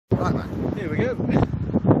Right, man. Here we go.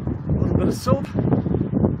 A little bit of silver.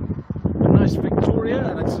 A nice Victoria,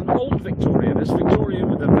 and it's an old Victoria. This Victoria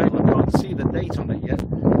with a veil, I can't see the date on it yet.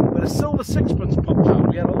 But a silver sixpence popped out.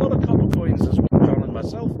 We had a lot of copper coins as well. John and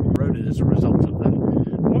myself rode it as a result of them.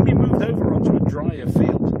 When we moved over onto a drier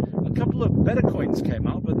field, a couple of better coins came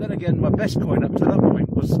out, but then again, my best coin up to that point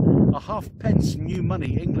was a halfpence new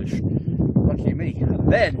money English. Lucky me. And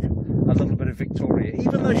then a little bit of Victoria.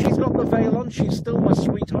 Even though she's got the veil on, she's still my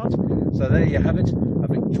sweetheart. So there you have it, a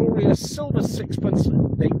Victoria silver sixpence,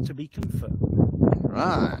 date to be confirmed.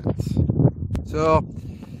 Right. So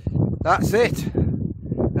that's it.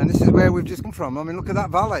 And this is where we've just come from. I mean, look at that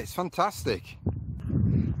valley. It's fantastic.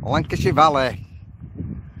 Lancashire Valley.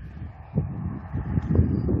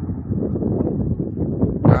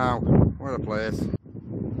 Wow, what a place.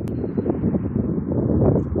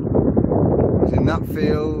 It's in that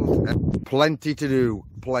field, and plenty to do,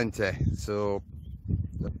 plenty. So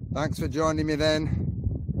thanks for joining me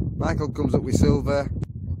then. Michael comes up with silver.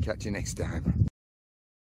 Catch you next time.